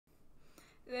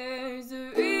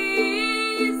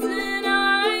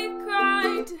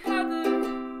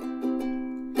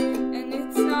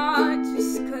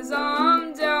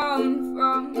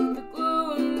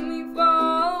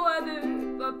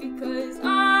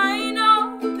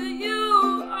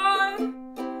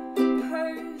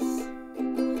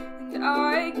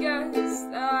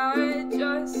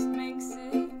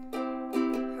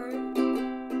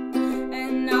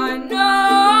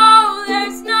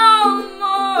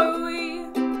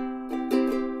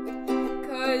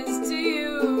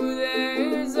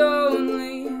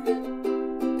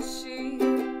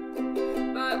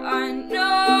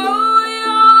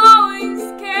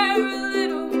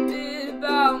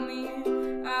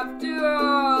After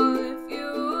all, if you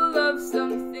love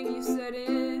something, you set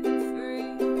it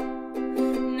free.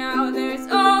 Now there's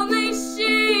only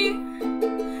she,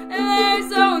 and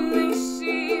there's only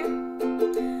she.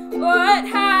 What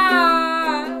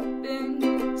happened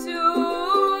to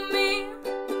me?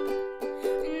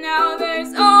 Now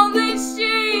there's only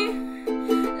she,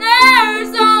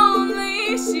 there's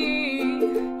only she.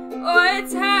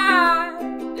 What's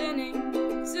happening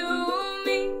to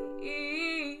me?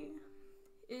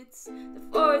 It's the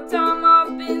fourth time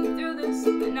I've been through this,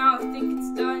 but now I think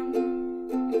it's done.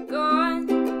 You're gone.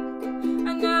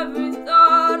 I never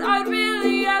thought I'd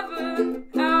really ever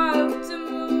have to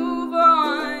move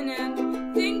on,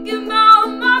 and thinking about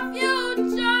my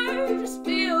future just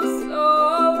feels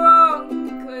so wrong,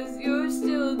 'cause you're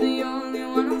still the only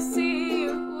one I see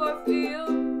who I feel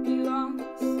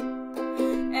belongs.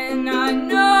 And I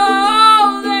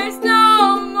know there's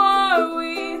no more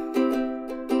we,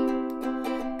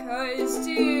 'cause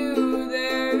to you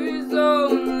there's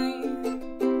only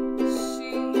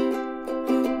she.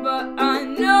 But I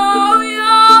know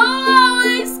you'll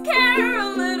always care a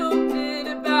little bit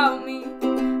about me.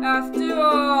 After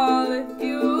all, if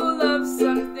you love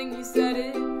something, you set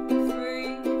it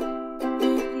free.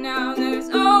 Now there's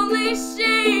only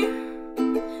she,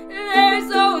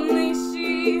 there's only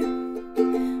she.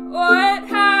 What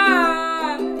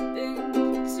happened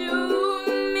to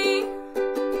me?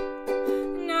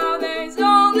 Now there's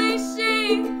only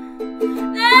she,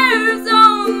 there's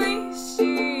only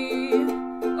she.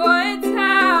 What's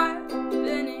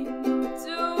happening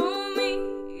to me?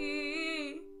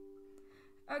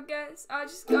 I guess I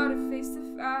just gotta face the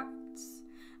facts.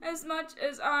 As much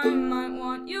as I might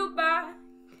want you back,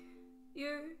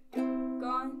 you're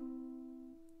gone.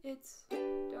 It's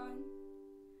done.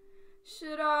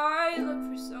 Should I look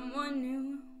for someone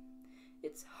new?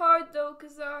 It's hard though,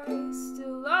 'cause I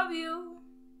still love you.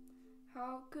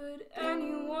 How could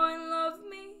anyone love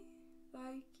me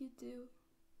like you do?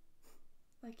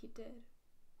 Like you did.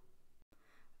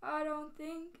 I don't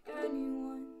think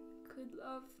anyone could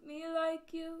love me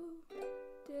like you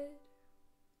did.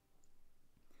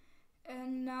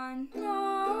 And I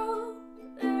know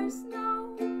there's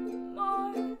no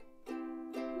more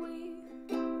we,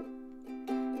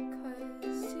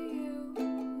 'cause to you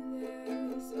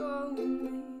there's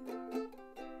only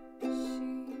she.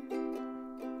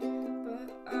 But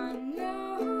I know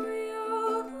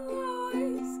you'll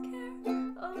always care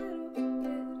a little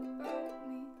bit about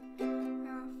me.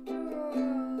 After all,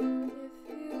 if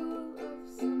you love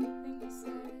something, you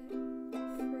set it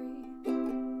free.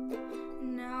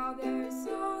 Now there's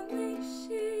only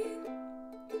she,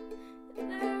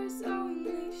 there's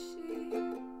only she.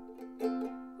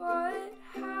 What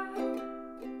happened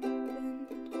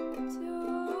to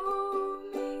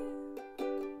me?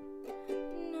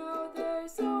 Now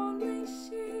there's only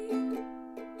she,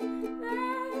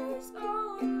 there's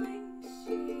only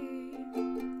she.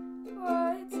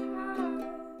 What's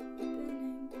happening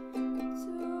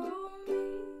to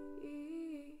me?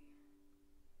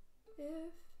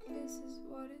 If this is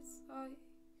what it's like,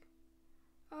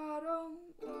 I don't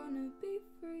wanna be